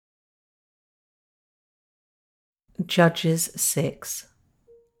Judges 6.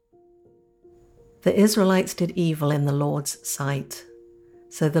 The Israelites did evil in the Lord's sight,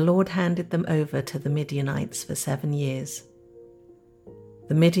 so the Lord handed them over to the Midianites for 7 years.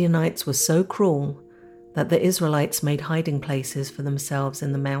 The Midianites were so cruel that the Israelites made hiding places for themselves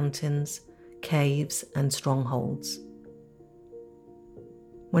in the mountains, caves, and strongholds.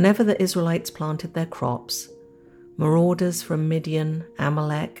 Whenever the Israelites planted their crops, marauders from Midian,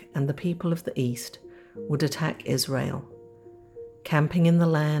 Amalek, and the people of the east would attack Israel, camping in the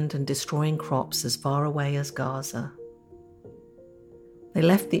land and destroying crops as far away as Gaza. They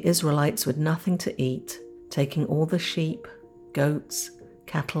left the Israelites with nothing to eat, taking all the sheep, goats,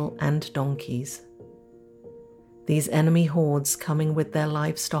 cattle, and donkeys. These enemy hordes, coming with their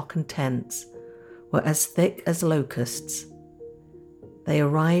livestock and tents, were as thick as locusts. They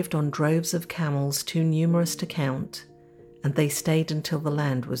arrived on droves of camels too numerous to count, and they stayed until the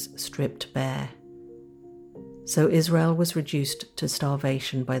land was stripped bare. So Israel was reduced to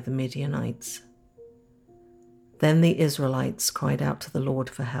starvation by the Midianites. Then the Israelites cried out to the Lord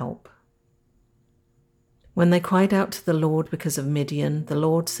for help. When they cried out to the Lord because of Midian, the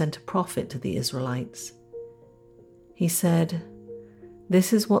Lord sent a prophet to the Israelites. He said,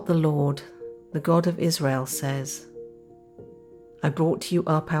 "This is what the Lord, the God of Israel, says. I brought you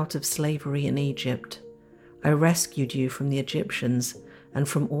up out of slavery in Egypt. I rescued you from the Egyptians and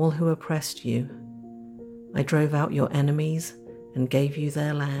from all who oppressed you. I drove out your enemies and gave you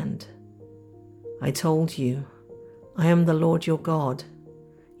their land. I told you, I am the Lord your God.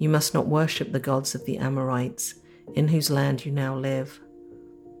 You must not worship the gods of the Amorites, in whose land you now live.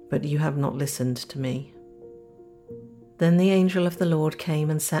 But you have not listened to me." Then the angel of the Lord came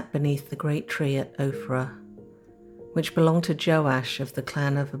and sat beneath the great tree at Ophrah, which belonged to Joash of the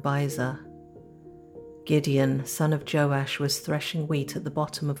clan of Abiezer. Gideon, son of Joash, was threshing wheat at the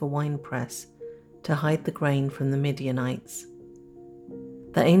bottom of a winepress to hide the grain from the Midianites.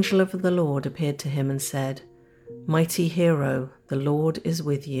 The angel of the Lord appeared to him and said, "Mighty hero, the Lord is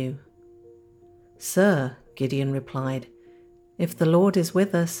with you." "Sir," Gideon replied, "if the Lord is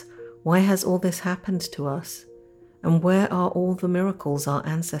with us, why has all this happened to us? And where are all the miracles our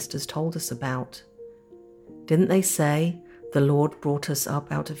ancestors told us about? Didn't they say, 'The Lord brought us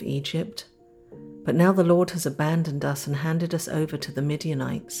up out of Egypt'? But now the Lord has abandoned us and handed us over to the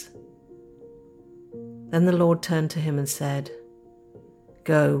Midianites." Then the Lord turned to him and said,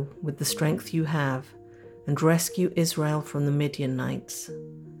 "Go with the strength you have and rescue Israel from the Midianites.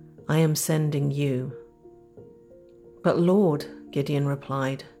 I am sending you." "But Lord," Gideon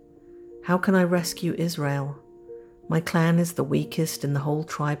replied, "how can I rescue Israel? My clan is the weakest in the whole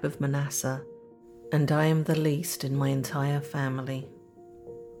tribe of Manasseh, and I am the least in my entire family."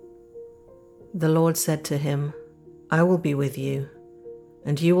 The Lord said to him, "I will be with you,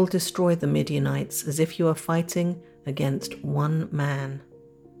 and you will destroy the Midianites as if you are fighting against one man."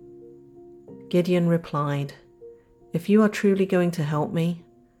 Gideon replied, "If you are truly going to help me,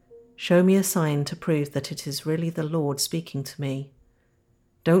 show me a sign to prove that it is really the Lord speaking to me.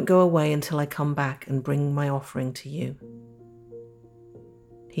 Don't go away until I come back and bring my offering to you."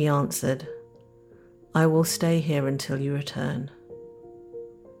 He answered, "I will stay here until you return."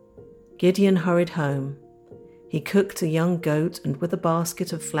 Gideon hurried home. He cooked a young goat, and with a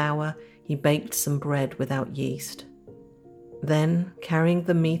basket of flour, he baked some bread without yeast. Then, carrying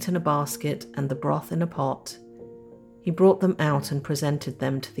the meat in a basket and the broth in a pot, he brought them out and presented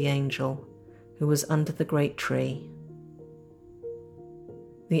them to the angel, who was under the great tree.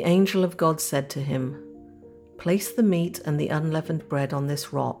 The angel of God said to him, "Place the meat and the unleavened bread on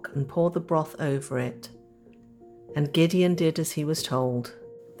this rock and pour the broth over it." And Gideon did as he was told.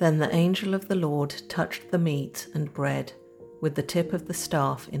 Then the angel of the Lord touched the meat and bread with the tip of the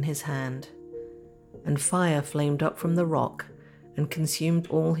staff in his hand, and fire flamed up from the rock and consumed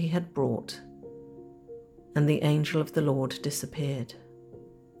all he had brought. And the angel of the Lord disappeared.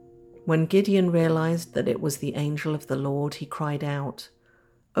 When Gideon realized that it was the angel of the Lord, he cried out,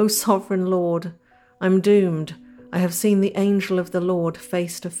 "O sovereign Lord, I'm doomed. I have seen the angel of the Lord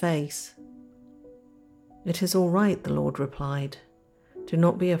face to face." "It is all right," the Lord replied. "Do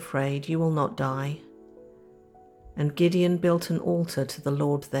not be afraid, you will not die." And Gideon built an altar to the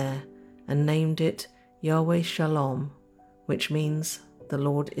Lord there and named it Yahweh Shalom, which means the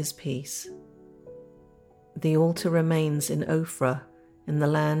Lord is peace. The altar remains in Ophrah, in the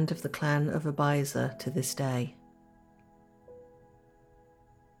land of the clan of Abiezer, to this day.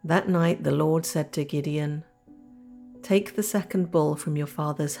 That night the Lord said to Gideon, "Take the second bull from your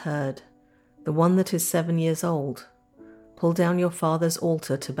father's herd, the one that is 7 years old. Pull down your father's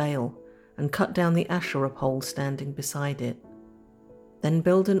altar to Baal and cut down the Asherah pole standing beside it. Then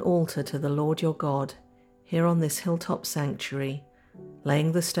build an altar to the Lord your God here on this hilltop sanctuary,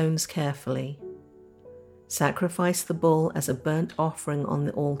 laying the stones carefully. Sacrifice the bull as a burnt offering on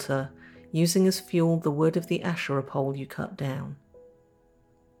the altar, using as fuel the wood of the Asherah pole you cut down."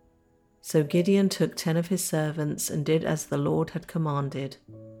 So Gideon took 10 of his servants and did as the Lord had commanded.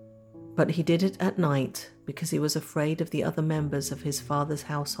 But he did it at night because he was afraid of the other members of his father's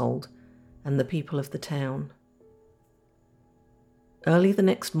household and the people of the town. Early the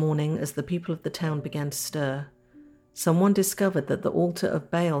next morning, as the people of the town began to stir, someone discovered that the altar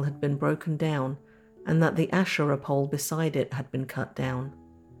of Baal had been broken down and that the Asherah pole beside it had been cut down.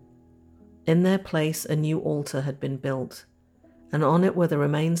 In their place a new altar had been built, and on it were the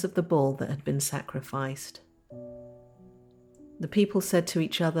remains of the bull that had been sacrificed. The people said to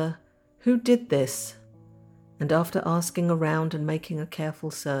each other, "Who did this?" And after asking around and making a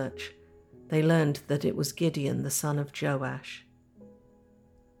careful search, they learned that it was Gideon, the son of Joash.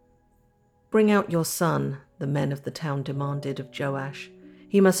 "Bring out your son," the men of the town demanded of Joash.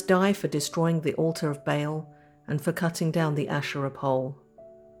 "He must die for destroying the altar of Baal and for cutting down the Asherah pole."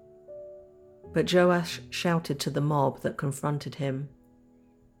 But Joash shouted to the mob that confronted him,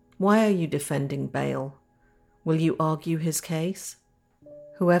 "Why are you defending Baal? Will you argue his case?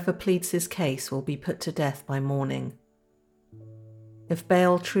 Whoever pleads his case will be put to death by morning. If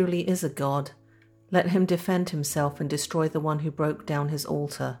Baal truly is a god, let him defend himself and destroy the one who broke down his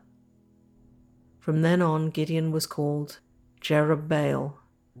altar." From then on, Gideon was called Jerubbaal,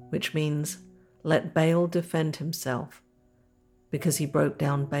 which means, "Let Baal defend himself," because he broke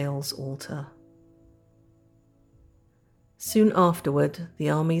down Baal's altar. Soon afterward, the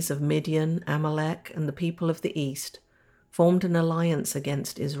armies of Midian, Amalek, and the people of the east formed an alliance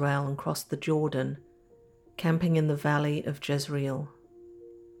against Israel and crossed the Jordan, camping in the valley of Jezreel.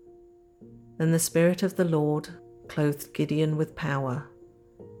 Then the Spirit of the Lord clothed Gideon with power.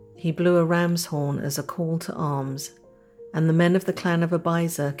 He blew a ram's horn as a call to arms, and the men of the clan of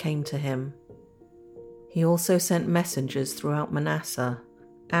Abiezer came to him. He also sent messengers throughout Manasseh,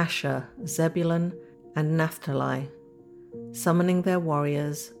 Asher, Zebulun, and Naphtali, summoning their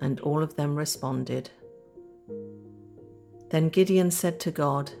warriors, and all of them responded. Then Gideon said to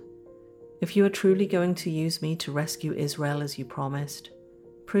God, "If you are truly going to use me to rescue Israel as you promised,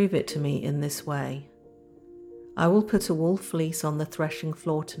 prove it to me in this way. I will put a wool fleece on the threshing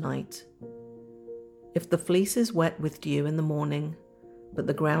floor tonight. If the fleece is wet with dew in the morning, but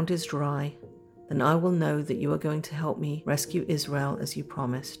the ground is dry, then I will know that you are going to help me rescue Israel as you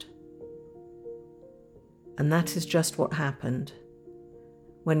promised." And that is just what happened.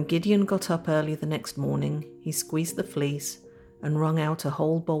 When Gideon got up early the next morning, he squeezed the fleece and wrung out a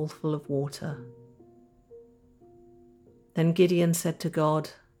whole bowl full of water. Then Gideon said to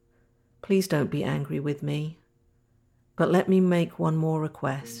God, "Please don't be angry with me, but let me make one more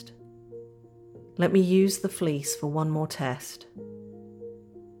request. Let me use the fleece for one more test.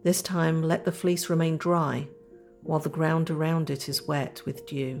 This time let the fleece remain dry while the ground around it is wet with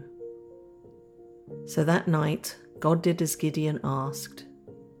dew." So that night, God did as Gideon asked.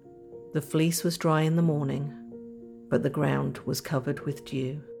 The fleece was dry in the morning, but the ground was covered with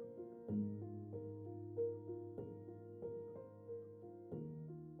dew.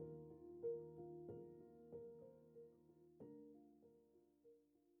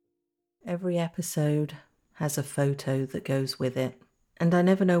 Every episode has a photo that goes with it, and I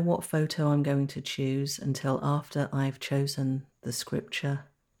never know what photo I'm going to choose until after I've chosen the scripture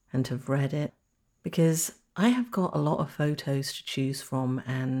and have read it, because I have got a lot of photos to choose from,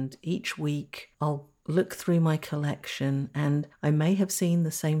 and each week I'll look through my collection and I may have seen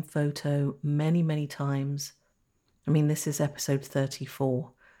the same photo many, many times. I mean, this is episode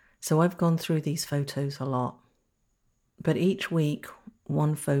 34, so I've gone through these photos a lot. But each week,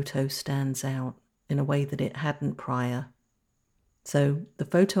 one photo stands out in a way that it hadn't prior. So the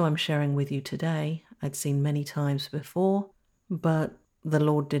photo I'm sharing with you today, I'd seen many times before, but the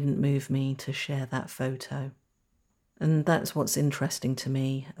Lord didn't move me to share that photo. And that's what's interesting to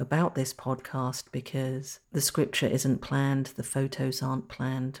me about this podcast, because the scripture isn't planned, the photos aren't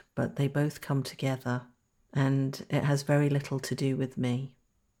planned, but they both come together, and it has very little to do with me.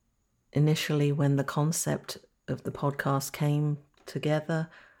 Initially, when the concept of the podcast came together,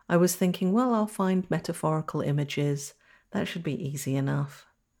 I was thinking, well, I'll find metaphorical images. That should be easy enough.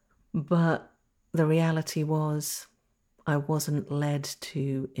 But the reality was, I wasn't led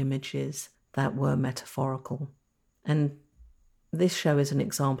to images that were metaphorical. And this show is an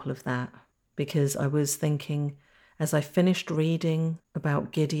example of that, because I was thinking, as I finished reading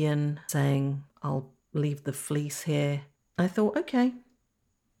about Gideon saying, "I'll leave the fleece here," I thought, okay,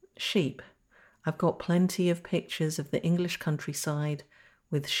 sheep. I've got plenty of pictures of the English countryside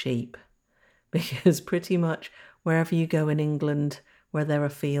with sheep. because pretty much wherever you go in England where there are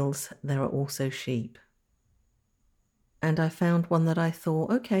fields, there are also sheep. And I found one that I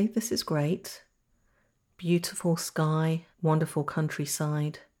thought, okay, this is great. Beautiful sky, wonderful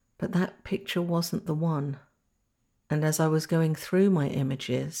countryside, but that picture wasn't the one. And as I was going through my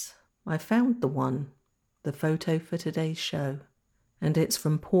images, I found the one, the photo for today's show, and it's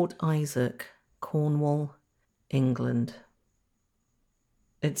from Port Isaac, Cornwall, England.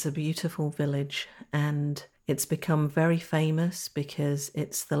 It's a beautiful village, and it's become very famous because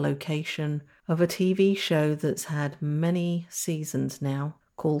it's the location of a TV show that's had many seasons now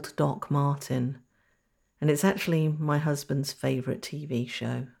called Doc Martin. And it's actually my husband's favourite TV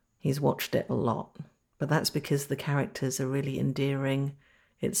show. He's watched it a lot, but that's because the characters are really endearing.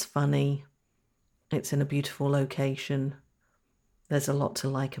 It's funny. It's in a beautiful location. There's a lot to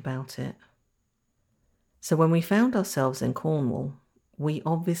like about it. So when we found ourselves in Cornwall, we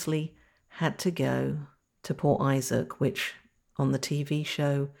obviously had to go to Port Isaac, which on the TV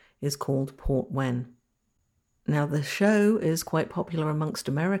show is called Port Wen. Now the show is quite popular amongst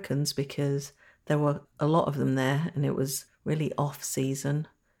Americans because there were a lot of them there and it was really off season.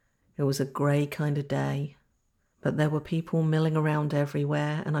 It was a grey kind of day, but there were people milling around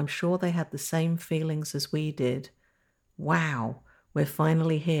everywhere, and I'm sure they had the same feelings as we did. Wow, we're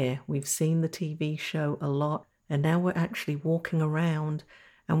finally here. We've seen the TV show a lot, and now we're actually walking around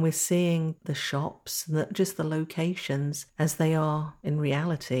and we're seeing the shops, just the locations as they are in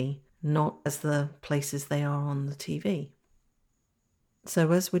reality, not as the places they are on the TV.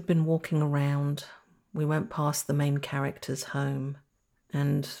 So as we'd been walking around, we went past the main character's home,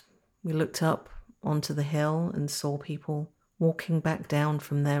 and we looked up onto the hill and saw people walking back down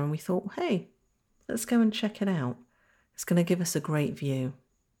from there, and we thought, hey, let's go and check it out. It's going to give us a great view.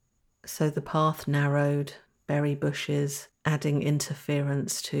 So the path narrowed, berry bushes adding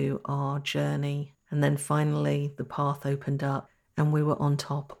interference to our journey, and then finally the path opened up and we were on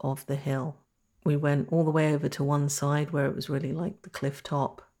top of the hill. We went all the way over to one side where it was really like the cliff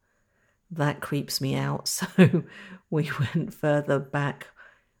top. That creeps me out, so we went further back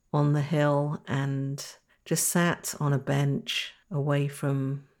on the hill and just sat on a bench away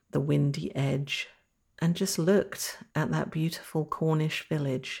from the windy edge and just looked at that beautiful Cornish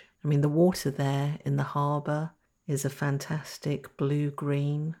village. I mean, the water there in the harbour is a fantastic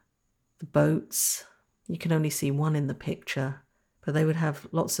blue-green. The boats, you can only see one in the picture, but they would have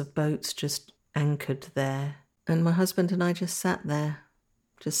lots of boats just anchored there. And my husband and I just sat there,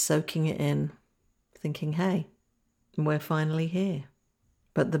 just soaking it in, thinking, hey, we're finally here.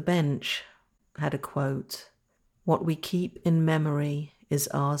 But the bench had a quote, "What we keep in memory is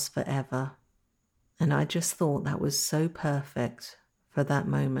ours forever." And I just thought that was so perfect for that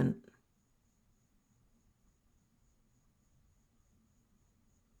moment.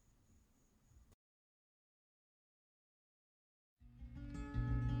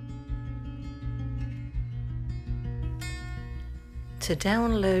 To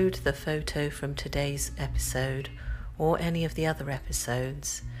download the photo from today's episode or any of the other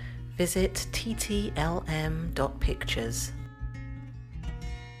episodes, visit ttlm.pictures.